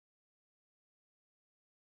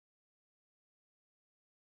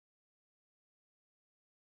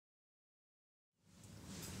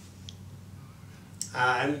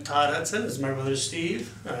I'm Todd Hudson. This is my brother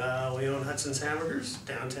Steve. We own Hudson's Hamburgers,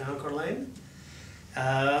 downtown Coeur d'Alene.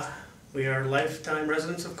 We are lifetime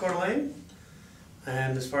residents of Coeur d'Alene.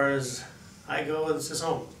 And as far as I go, this is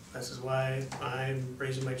home. This is why I'm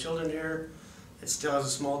raising my children here. It still has a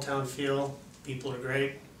small town feel. People are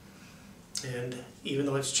great. And even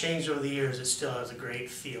though it's changed over the years, it still has a great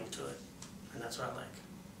feel to it. And that's what I like.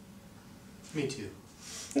 Me too.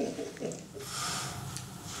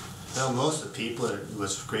 Well, most of the people,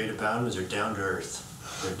 what's great about them is they're down to earth.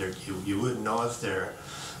 You wouldn't know if they're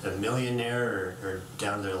a millionaire or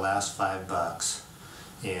down to their last $5.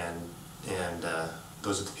 And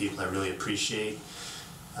those are the people I really appreciate.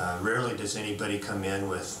 Rarely does anybody come in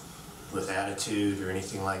with attitude or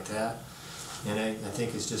anything like that. And I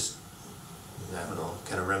think it's just, I don't know,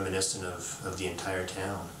 kind of reminiscent of the entire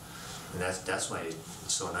town. And that's why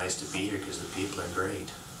it's so nice to be here, because the people are great.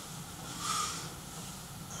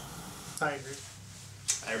 I agree.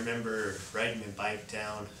 I remember riding my bike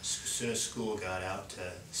down as soon as school got out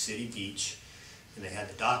to City Beach, and they had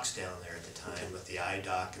the docks down there at the time with the I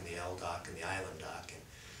dock and the L dock and the Island dock. And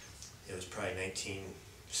it was probably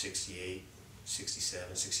 1968,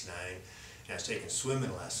 67, 69, and I was taking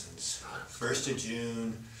swimming lessons. 1st of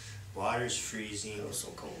June, water's freezing. It was so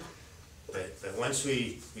cold. But once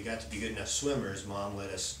we got to be good enough swimmers, Mom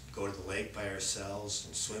let us go to the lake by ourselves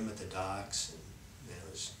and swim at the docks, and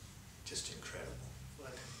it was just incredible.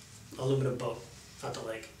 Aluminum boat, not the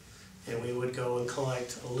lake. And we would go and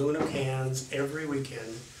collect aluminum cans every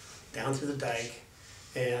weekend down through the dike,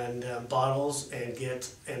 and bottles, and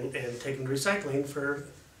take them to recycling for,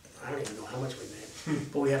 I don't even know how much we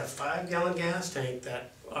made. But we had a 5-gallon gas tank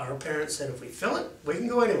that our parents said if we fill it, we can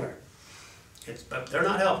go anywhere. But they're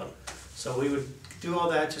not helping. So we would do all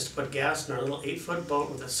that just to put gas in our little 8-foot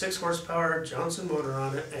boat with a 6-horsepower Johnson motor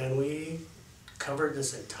on it, and we covered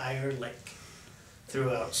this entire lake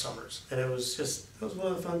throughout summers. And it was one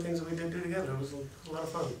of the fun things that we did do together. It was a lot of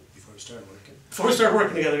fun. Before we started working? Before we started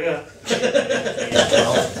working together, yeah.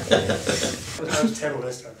 I was 10 when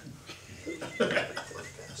I started.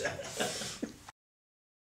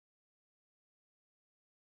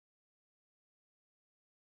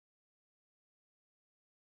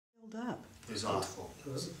 Up. It was awful.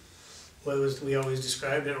 We always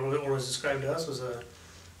described it, or what was described to us, was a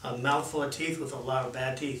mouthful of teeth with a lot of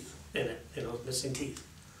bad teeth in it, missing teeth.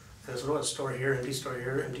 And that's what it was, store here, empty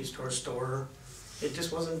store. It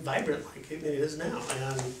just wasn't vibrant like it is now.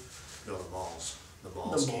 And the malls. The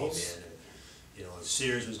malls came in, and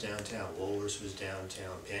Sears was downtown, Woolworths was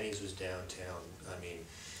downtown, Penny's was downtown. I mean,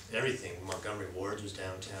 everything. Montgomery Ward's was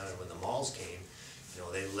downtown, and when the malls came,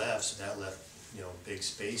 they left, so that left big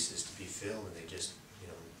spaces to be filled, and they just,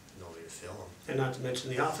 nobody to fill them. And not to mention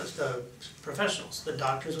the office, the professionals, the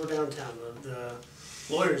doctors were downtown, the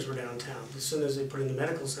lawyers were downtown. As soon as they put in the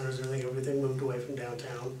medical centers, everything moved away from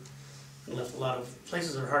downtown and left a lot of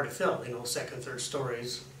places that are hard to fill. 2nd, 3rd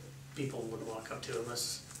stories, people wouldn't walk up to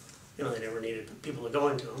unless, they never needed people to go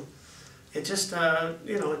into them. It just,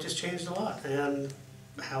 it just changed a lot. And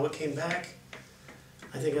how it came back,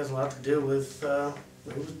 I think has a lot to do with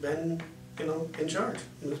who's been in charge.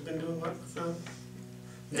 Who's been doing what with the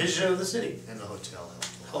vision of the city. And the hotel helped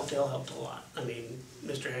a lot. Hotel helped a lot. I mean,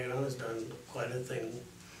 Mr. Hagedon has done quite a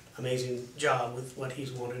amazing job with what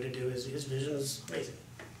he's wanted to do. His vision is amazing.